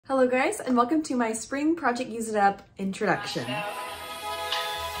Hello guys, and welcome to my Spring Project Use It Up introduction.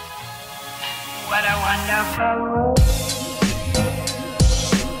 What a wonderful.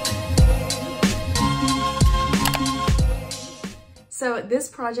 So this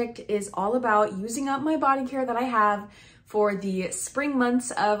project is all about using up my body care that I have for the spring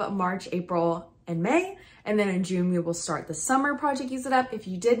months of March, April, and May. And then in June, we will start the summer Project Use It Up. If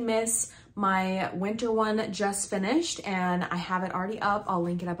you did miss, my winter one just finished and I have it already up. I'll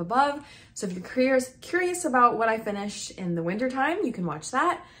link it up above. So if you're curious about what I finished in the winter time, you can watch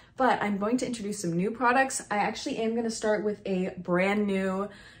that. But I'm going to introduce some new products. I actually am going to start with a brand new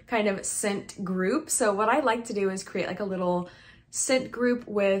kind of scent group. So what I like to do is create like a little scent group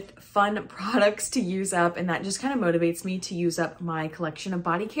with fun products to use up, and that just kind of motivates me to use up my collection of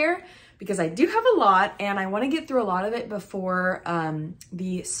body care because I do have a lot and I want to get through a lot of it before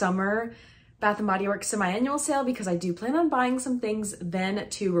the summer Bath & Body Works semi-annual sale, because I do plan on buying some things then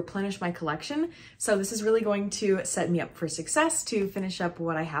to replenish my collection. So this is really going to set me up for success to finish up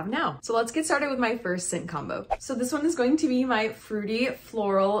what I have now. So let's get started with my first scent combo. So this one is going to be my fruity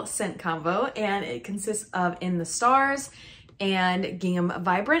floral scent combo, and it consists of In the Stars and Gingham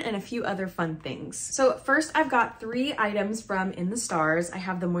Vibrant and a few other fun things. So first I've got 3 items from In the Stars. I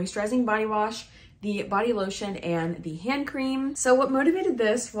have the moisturizing body wash, the body lotion, and the hand cream. So what motivated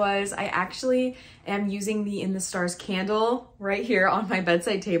this was I actually am using the In the Stars candle right here on my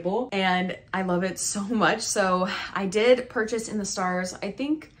bedside table, and I love it so much. So I did purchase In the Stars, I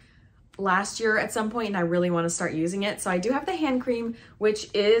think last year at some point, and I really want to start using it. So I do have the hand cream, which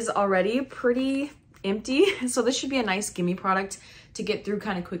is already pretty empty. So this should be a nice gimme product to get through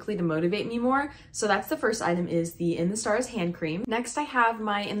kind of quickly to motivate me more. So that's the first item, is the In the Stars hand cream. Next, I have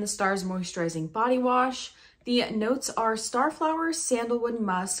my In the Stars moisturizing body wash. The notes are Starflower, Sandalwood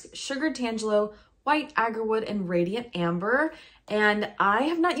Musk, Sugared Tangelo, White Agarwood, and Radiant Amber. And I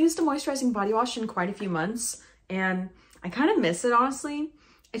have not used a moisturizing body wash in quite a few months, and I kind of miss it, honestly.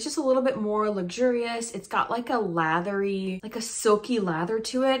 It's just a little bit more luxurious. It's got like a lathery, like a silky lather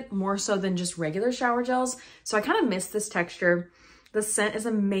to it, more so than just regular shower gels. So I kind of miss this texture. The scent is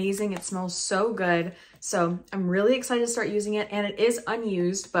amazing. It smells so good. So I'm really excited to start using it, and it is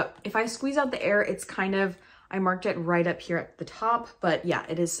unused, but if I squeeze out the air, it's kind of, I marked it right up here at the top, but yeah,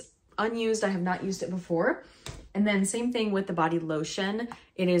 it is unused. I have not used it before. And then same thing with the body lotion.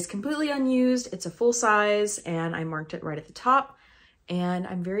 It is completely unused. It's a full size, and I marked it right at the top. And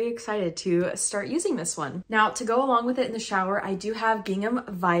I'm very excited to start using this one. Now, to go along with it in the shower, I do have Gingham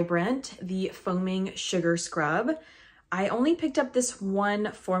Vibrant, the foaming sugar scrub. I only picked up this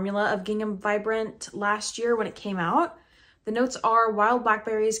one formula of Gingham Vibrant last year when it came out. The notes are wild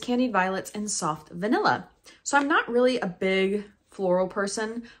blackberries, candied violets, and soft vanilla. So I'm not really a big floral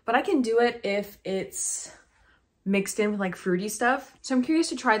person, but I can do it if it's mixed in with like fruity stuff. So I'm curious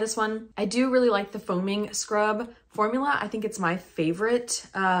to try this one. I do really like the foaming scrub formula. I think it's my favorite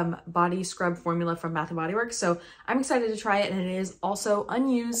body scrub formula from Bath & Body Works. So I'm excited to try it, and it is also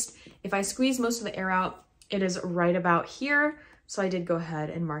unused. If I squeeze most of the air out, it is right about here. So I did go ahead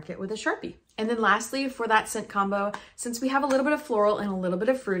and mark it with a Sharpie. And then lastly, for that scent combo, since we have a little bit of floral and a little bit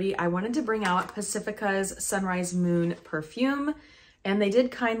of fruity, I wanted to bring out Pacifica's Sunrise Moon perfume. And they did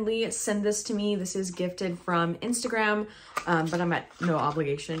kindly send this to me. This is gifted from Instagram, but I'm at no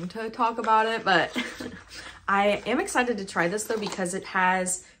obligation to talk about it. But I am excited to try this though, because it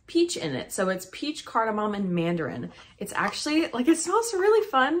has peach in it. So it's peach, cardamom, and mandarin. It's actually, like, it smells really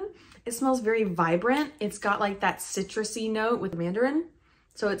fun. It smells very vibrant. It's got like that citrusy note with mandarin.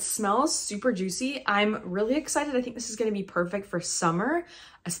 So it smells super juicy. I'm really excited. I think this is gonna be perfect for summer,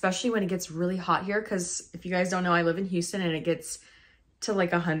 especially when it gets really hot here. Cause if you guys don't know, I live in Houston and it gets to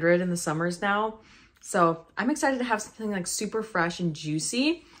like 100 in the summers now. So I'm excited to have something like super fresh and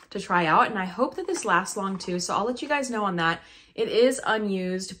juicy to try out. And I hope that this lasts long too. So I'll let you guys know on that. It is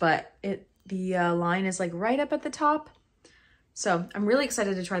unused, but the line is like right up at the top. So I'm really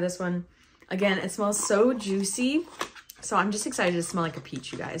excited to try this one. Again, it smells so juicy. So I'm just excited to smell like a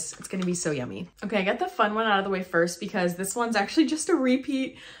peach, you guys. It's gonna be so yummy. Okay, I got the fun one out of the way first because this one's actually just a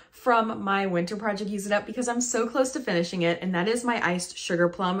repeat from my winter project Use It Up, because I'm so close to finishing it, and that is my iced sugar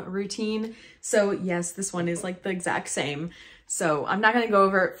plum routine. So yes, this one is like the exact same. So I'm not gonna go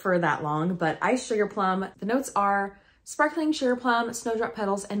over it for that long, but iced sugar plum, the notes are sparkling sugar plum, snowdrop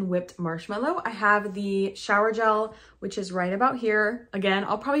petals, and whipped marshmallow. I have the shower gel, which is right about here. Again,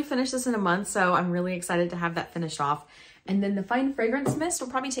 I'll probably finish this in a month, so I'm really excited to have that finished off. And then the fine fragrance mist will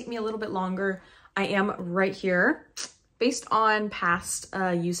probably take me a little bit longer. I am right here. Based on past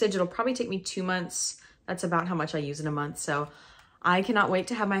usage, it'll probably take me 2 months. That's about how much I use in a month. So I cannot wait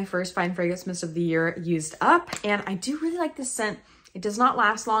to have my first fine fragrance mist of the year used up. And I do really like this scent. It does not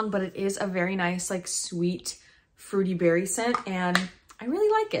last long, but it is a very nice, like sweet, fruity berry scent, and I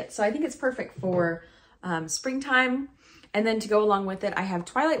really like it. So I think it's perfect for springtime. And then to go along with it, I have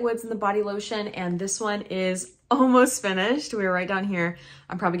Twilight Woods in the body lotion, and this one is almost finished. We're right down here.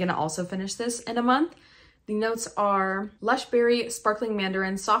 I'm probably gonna also finish this in a month. The notes are lush berry, sparkling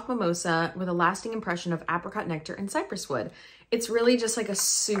mandarin, soft mimosa with a lasting impression of apricot nectar and cypress wood. It's really just like a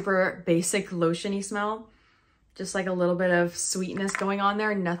super basic lotion-y smell. Just like a little bit of sweetness going on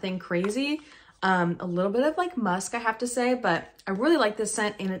there, nothing crazy. A little bit of like musk, I have to say, but I really like this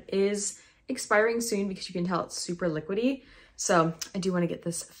scent, and it is expiring soon because you can tell it's super liquidy. So I do want to get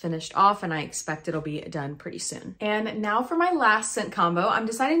this finished off, and I expect it'll be done pretty soon. And now for my last scent combo, I'm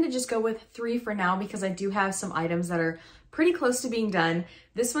deciding to just go with 3 for now because I do have some items that are pretty close to being done.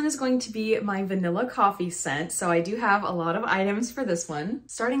 This one is going to be my vanilla coffee scent. So I do have a lot of items for this one.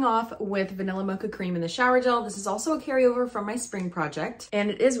 Starting off with vanilla mocha cream in the shower gel. This is also a carryover from my spring project, and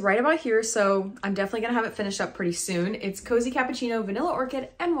it is right about here. So I'm definitely gonna have it finished up pretty soon. It's Cozy Cappuccino, Vanilla Orchid,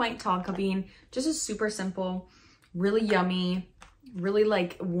 and White Tonka Bean. Just a super simple, really yummy, really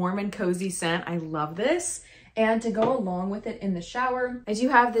like warm and cozy scent. I love this. And to go along with it in the shower, I do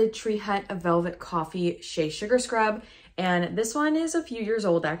have the Tree Hut Velvet Coffee Shea Sugar Scrub. And this one is a few years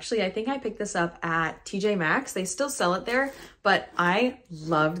old, actually. I think I picked this up at TJ Maxx. They still sell it there, but I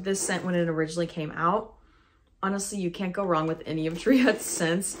loved this scent when it originally came out. Honestly, you can't go wrong with any of Tree Hut's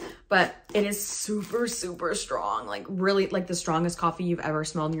scents, but it is super, super strong. Like really like the strongest coffee you've ever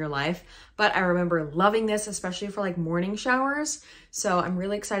smelled in your life. But I remember loving this, especially for like morning showers. So I'm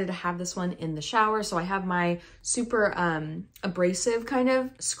really excited to have this one in the shower. So I have my super abrasive kind of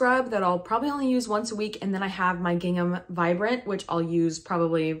scrub that I'll probably only use once a week. And then I have my Gingham Vibrant, which I'll use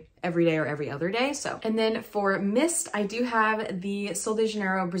probably every day or every other day. So, and then for mist, I do have the Sol de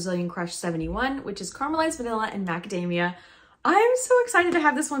Janeiro Brazilian Crush 71, which is caramelized vanilla and macadamia. I'm so excited to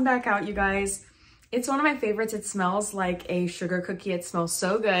have this one back out, you guys. It's one of my favorites. It smells like a sugar cookie. It smells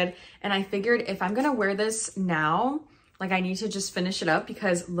so good. And I figured if I'm gonna wear this now, like I need to just finish it up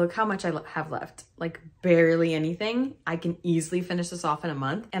because look how much I have left. Like barely anything. I can easily finish this off in a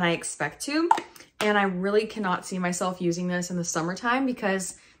month, and I expect to. And I really cannot see myself using this in the summertime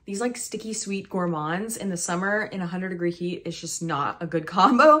because these like sticky sweet gourmands in the summer in 100-degree heat is just not a good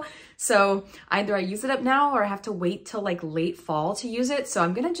combo. So either I use it up now or I have to wait till like late fall to use it. So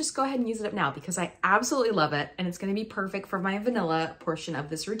I'm gonna just go ahead and use it up now because I absolutely love it, and it's gonna be perfect for my vanilla portion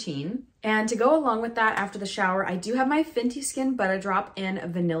of this routine. And to go along with that, after the shower, I do have my Fenty Skin Butter Drop in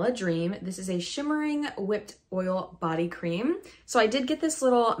Vanilla Dream. This is a shimmering whipped oil body cream. So I did get this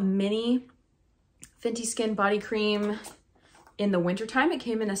little mini Fenty Skin body cream in the wintertime. It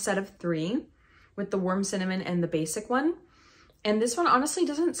came in a set of 3 with the warm cinnamon and the basic one. And this one honestly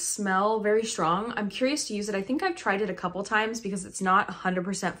doesn't smell very strong. I'm curious to use it. I think I've tried it a couple times because it's not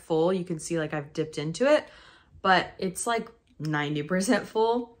 100% full. You can see like I've dipped into it, but it's like 90%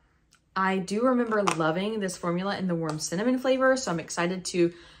 full. I do remember loving this formula in the warm cinnamon flavor, so I'm excited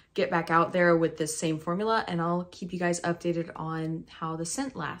to get back out there with this same formula, and I'll keep you guys updated on how the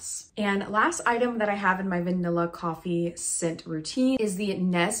scent lasts. And last item that I have in my vanilla coffee scent routine is the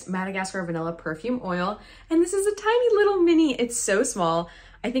Nest Madagascar Vanilla Perfume Oil. And this is a tiny little mini, it's so small.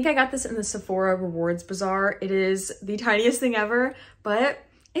 I think I got this in the Sephora Rewards Bazaar. It is the tiniest thing ever, but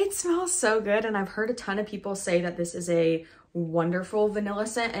it smells so good. And I've heard a ton of people say that this is a wonderful vanilla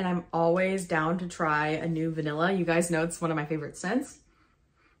scent, and I'm always down to try a new vanilla. You guys know it's one of my favorite scents.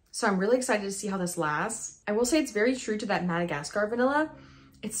 So I'm really excited to see how this lasts. I will say it's very true to that Madagascar vanilla.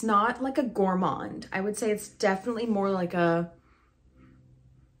 It's not like a gourmand. I would say it's definitely more like a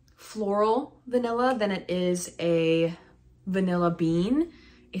floral vanilla than it is a vanilla bean.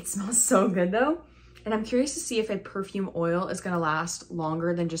 It smells so good though. And I'm curious to see if a perfume oil is gonna last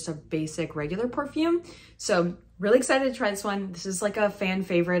longer than just a basic regular perfume. So really excited to try this one. This is like a fan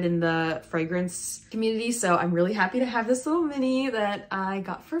favorite in the fragrance community. So I'm really happy to have this little mini that I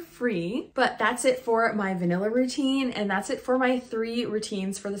got for free. But that's it for my vanilla routine. And that's it for my 3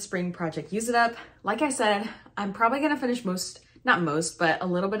 routines for the spring project Use It Up. Like I said, I'm probably gonna finish not most, but a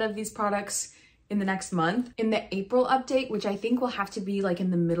little bit of these products in the next month. In the April update, which I think will have to be like in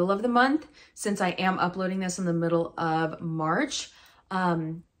the middle of the month, since I am uploading this in the middle of March,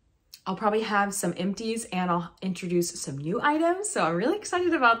 I'll probably have some empties and I'll introduce some new items. So I'm really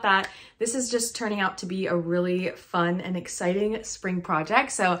excited about that. This is just turning out to be a really fun and exciting spring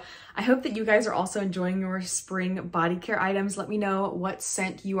project. So I hope that you guys are also enjoying your spring body care items. Let me know what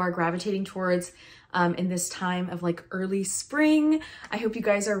scent you are gravitating towards. in this time of like early spring. I hope you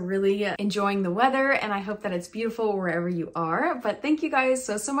guys are really enjoying the weather, and I hope that it's beautiful wherever you are. But thank you guys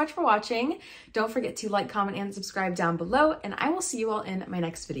so much for watching. Don't forget to like, comment, and subscribe down below, and I will see you all in my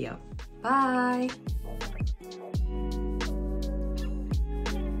next video. Bye!